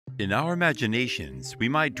In our imaginations, we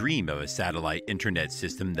might dream of a satellite internet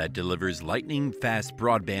system that delivers lightning-fast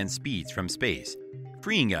broadband speeds from space,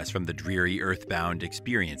 freeing us from the dreary earthbound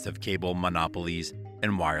experience of cable monopolies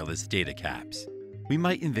and wireless data caps. We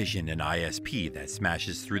might envision an ISP that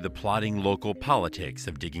smashes through the plodding local politics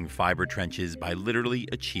of digging fiber trenches by literally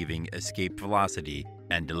achieving escape velocity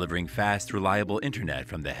and delivering fast, reliable internet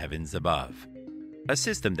from the heavens above. A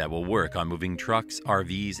system that will work on moving trucks,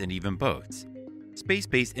 RVs, and even boats.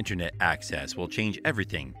 Space-based internet access will change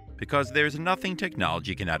everything because there's nothing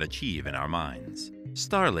technology cannot achieve in our minds.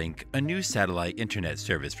 Starlink, a new satellite internet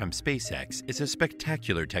service from SpaceX, is a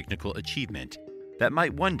spectacular technical achievement that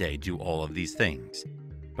might one day do all of these things.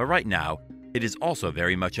 But right now, it is also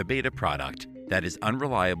very much a beta product that is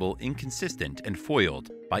unreliable, inconsistent, and foiled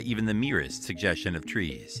by even the merest suggestion of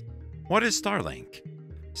trees. What is Starlink?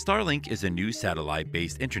 Starlink is a new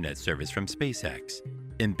satellite-based internet service from SpaceX.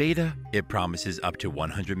 In beta, it promises up to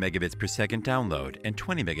 100 megabits per second download and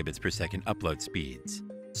 20 megabits per second upload speeds.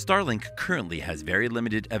 Starlink currently has very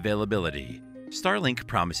limited availability. Starlink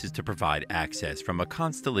promises to provide access from a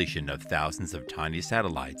constellation of thousands of tiny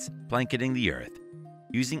satellites blanketing the Earth,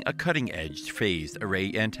 using a cutting-edge phased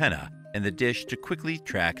array antenna and the dish to quickly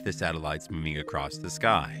track the satellites moving across the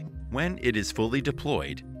sky. When it is fully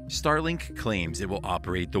deployed, Starlink claims it will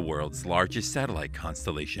operate the world's largest satellite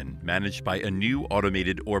constellation, managed by a new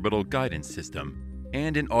automated orbital guidance system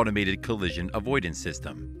and an automated collision avoidance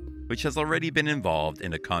system, which has already been involved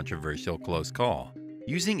in a controversial close call.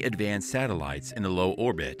 Using advanced satellites in a low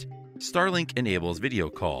orbit, Starlink enables video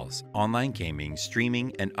calls, online gaming,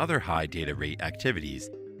 streaming, and other high data rate activities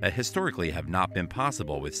that historically have not been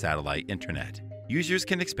possible with satellite internet. Users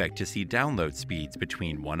can expect to see download speeds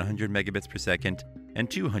between 100 megabits per second and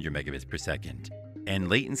 200 megabits per second, and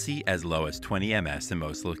latency as low as 20 ms in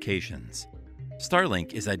most locations.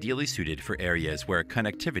 Starlink is ideally suited for areas where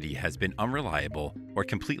connectivity has been unreliable or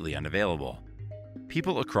completely unavailable.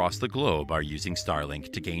 People across the globe are using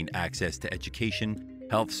Starlink to gain access to education,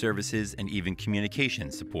 health services, and even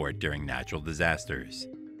communication support during natural disasters.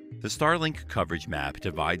 The Starlink coverage map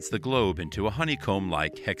divides the globe into a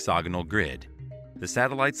honeycomb-like hexagonal grid. The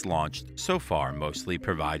satellites launched so far mostly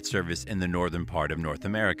provide service in the northern part of North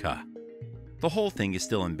America. The whole thing is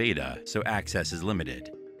still in beta, so access is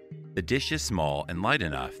limited. The dish is small and light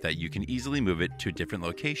enough that you can easily move it to different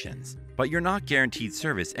locations, but you're not guaranteed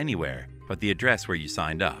service anywhere but the address where you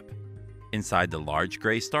signed up. Inside the large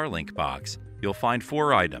gray Starlink box, you'll find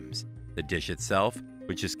 4 items: the dish itself,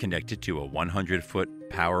 which is connected to a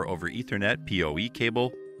 100-foot Power over Ethernet PoE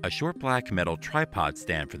cable, a short black metal tripod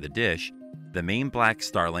stand for the dish, the main black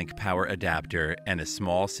Starlink power adapter, and a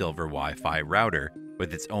small silver Wi-Fi router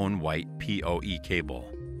with its own white PoE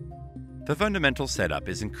cable. The fundamental setup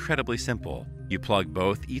is incredibly simple. You plug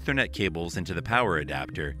both Ethernet cables into the power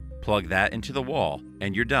adapter, plug that into the wall,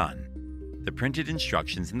 and you're done. The printed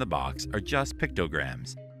instructions in the box are just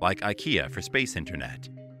pictograms, like IKEA for space internet.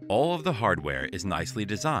 All of the hardware is nicely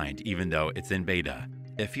designed even though it's in beta.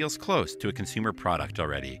 It feels close to a consumer product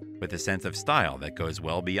already, with a sense of style that goes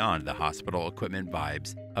well beyond the hospital equipment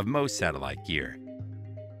vibes of most satellite gear.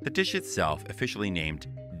 The dish itself, officially named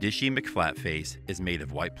Dishy McFlatface, is made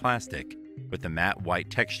of white plastic, with a matte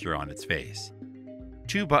white texture on its face.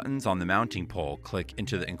 2 buttons on the mounting pole click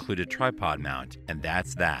into the included tripod mount, and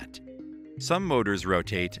that's that. Some motors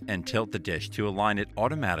rotate and tilt the dish to align it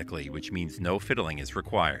automatically, which means no fiddling is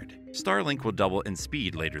required. Starlink will double in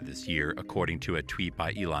speed later this year, according to a tweet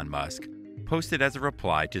by Elon Musk, posted as a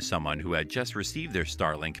reply to someone who had just received their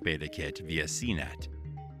Starlink beta kit via CNET.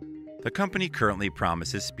 The company currently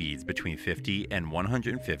promises speeds between 50 and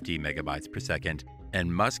 150 megabytes per second,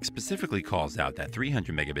 and Musk specifically calls out that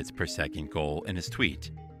 300 megabits per second goal in his tweet.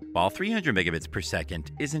 While 300 megabits per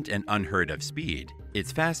second isn't an unheard of speed,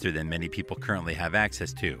 it's faster than many people currently have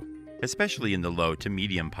access to, especially in the low to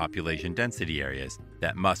medium population density areas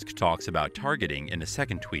that Musk talks about targeting in a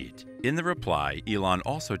second tweet. In the reply, Elon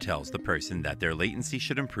also tells the person that their latency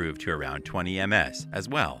should improve to around 20 ms as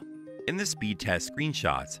well. In the speed test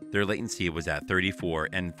screenshots, their latency was at 34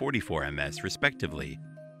 and 44 ms respectively,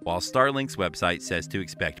 while Starlink's website says to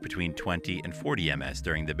expect between 20 and 40 ms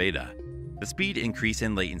during the beta. The speed increase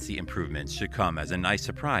and latency improvements should come as a nice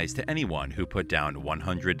surprise to anyone who put down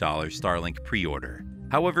 $100 Starlink pre-order.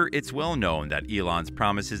 However, it's well known that Elon's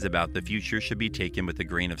promises about the future should be taken with a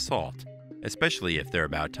grain of salt, especially if they're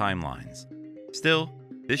about timelines. Still,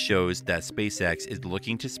 this shows that SpaceX is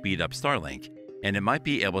looking to speed up Starlink, and it might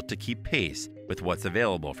be able to keep pace with what's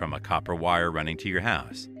available from a copper wire running to your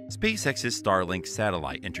house. SpaceX's Starlink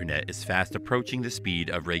satellite internet is fast approaching the speed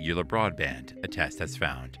of regular broadband, a test has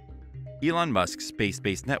found. Elon Musk's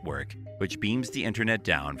space-based network, which beams the internet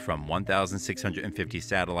down from 1,650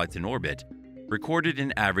 satellites in orbit, recorded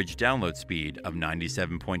an average download speed of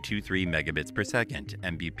 97.23 megabits per second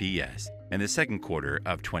 (Mbps) in the second quarter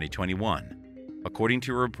of 2021, according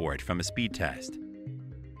to a report from a speed test.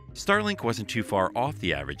 Starlink wasn't too far off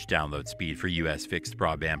the average download speed for U.S. fixed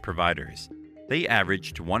broadband providers. They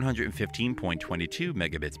averaged 115.22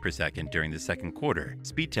 megabits per second during the second quarter,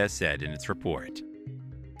 Speedtest said in its report.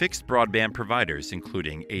 Fixed broadband providers,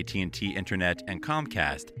 including AT&T Internet and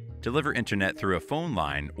Comcast, deliver internet through a phone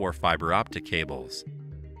line or fiber optic cables.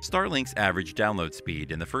 Starlink's average download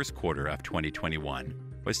speed in the first quarter of 2021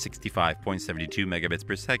 was 65.72 megabits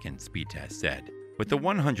per second, Speedtest said. With the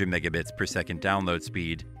 100 megabits per second download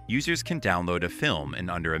speed, users can download a film in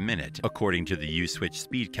under a minute, according to the Uswitch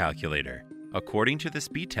speed calculator. According to the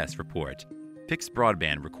Speedtest report, fixed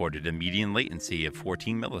broadband recorded a median latency of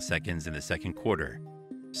 14 milliseconds in the second quarter.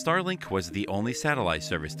 Starlink was the only satellite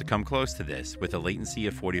service to come close to this, with a latency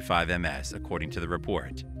of 45 ms, according to the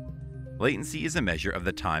report. Latency is a measure of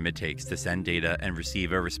the time it takes to send data and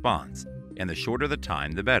receive a response, and the shorter the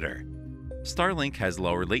time, the better. Starlink has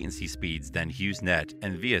lower latency speeds than HughesNet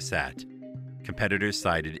and Viasat, competitors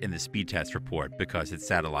cited in the Speedtest report because its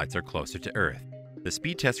satellites are closer to Earth. The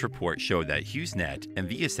Speedtest report showed that HughesNet and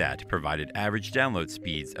Viasat provided average download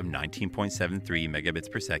speeds of 19.73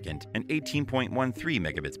 megabits per second and 18.13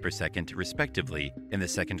 megabits per second, respectively, in the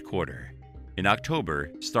second quarter. In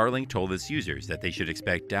October, Starlink told its users that they should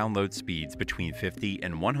expect download speeds between 50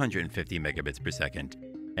 and 150 megabits per second,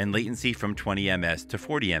 and latency from 20 ms to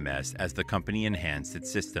 40 ms as the company enhanced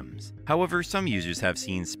its systems. However, some users have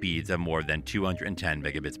seen speeds of more than 210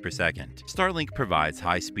 megabits per second. Starlink provides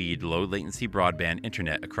high-speed, low-latency broadband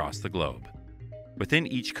internet across the globe. Within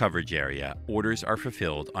each coverage area, orders are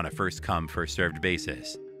fulfilled on a first-come, first-served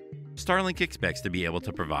basis. Starlink expects to be able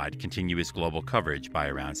to provide continuous global coverage by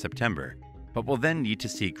around September, but will then need to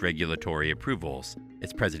seek regulatory approvals,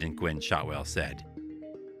 its president Gwynne Shotwell said.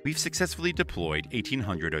 We've successfully deployed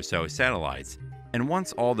 1,800 or so satellites, and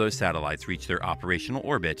once all those satellites reach their operational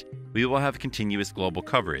orbit, we will have continuous global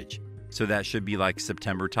coverage, so that should be like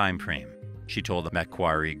September timeframe, she told the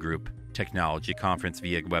Macquarie Group technology conference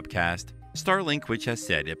via webcast. Starlink, which has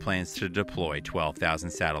said it plans to deploy 12,000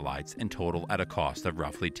 satellites in total at a cost of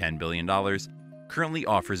roughly $10 billion, currently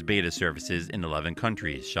offers beta services in 11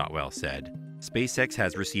 countries, Shotwell said. SpaceX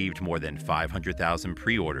has received more than 500,000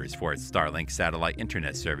 pre-orders for its Starlink satellite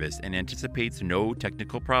internet service and anticipates no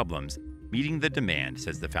technical problems meeting the demand,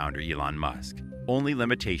 says the founder Elon Musk. Only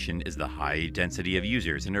limitation is the high density of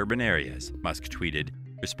users in urban areas, Musk tweeted,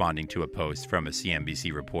 responding to a post from a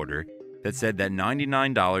CNBC reporter that said that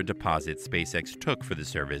 $99 deposits SpaceX took for the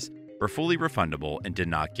service were fully refundable and did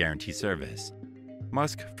not guarantee service.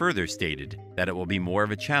 Musk further stated that it will be more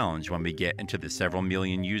of a challenge when we get into the several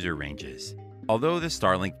million user ranges. Although the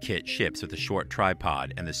Starlink kit ships with a short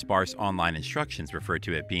tripod and the sparse online instructions refer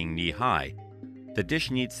to it being knee-high, the dish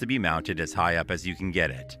needs to be mounted as high up as you can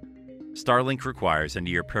get it. Starlink requires a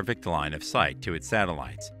near-perfect line of sight to its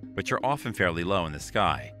satellites, which are often fairly low in the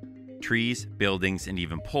sky. Trees, buildings, and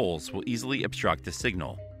even poles will easily obstruct the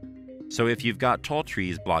signal. So if you've got tall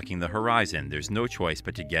trees blocking the horizon, there's no choice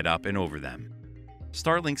but to get up and over them.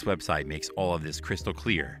 Starlink's website makes all of this crystal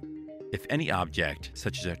clear. If any object,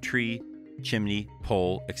 such as a tree, chimney,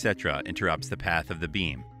 pole, etc., interrupts the path of the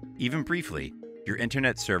beam, even briefly, your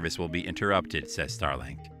internet service will be interrupted, says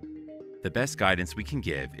Starlink. The best guidance we can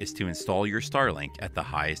give is to install your Starlink at the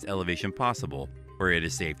highest elevation possible where it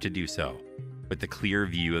is safe to do so, with a clear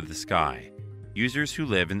view of the sky. Users who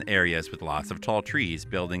live in areas with lots of tall trees,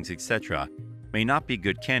 buildings, etc., may not be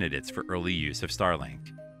good candidates for early use of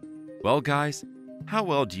Starlink. Well, guys, how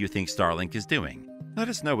well do you think Starlink is doing? Let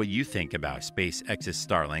us know what you think about SpaceX's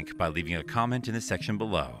Starlink by leaving a comment in the section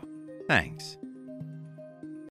below. Thanks.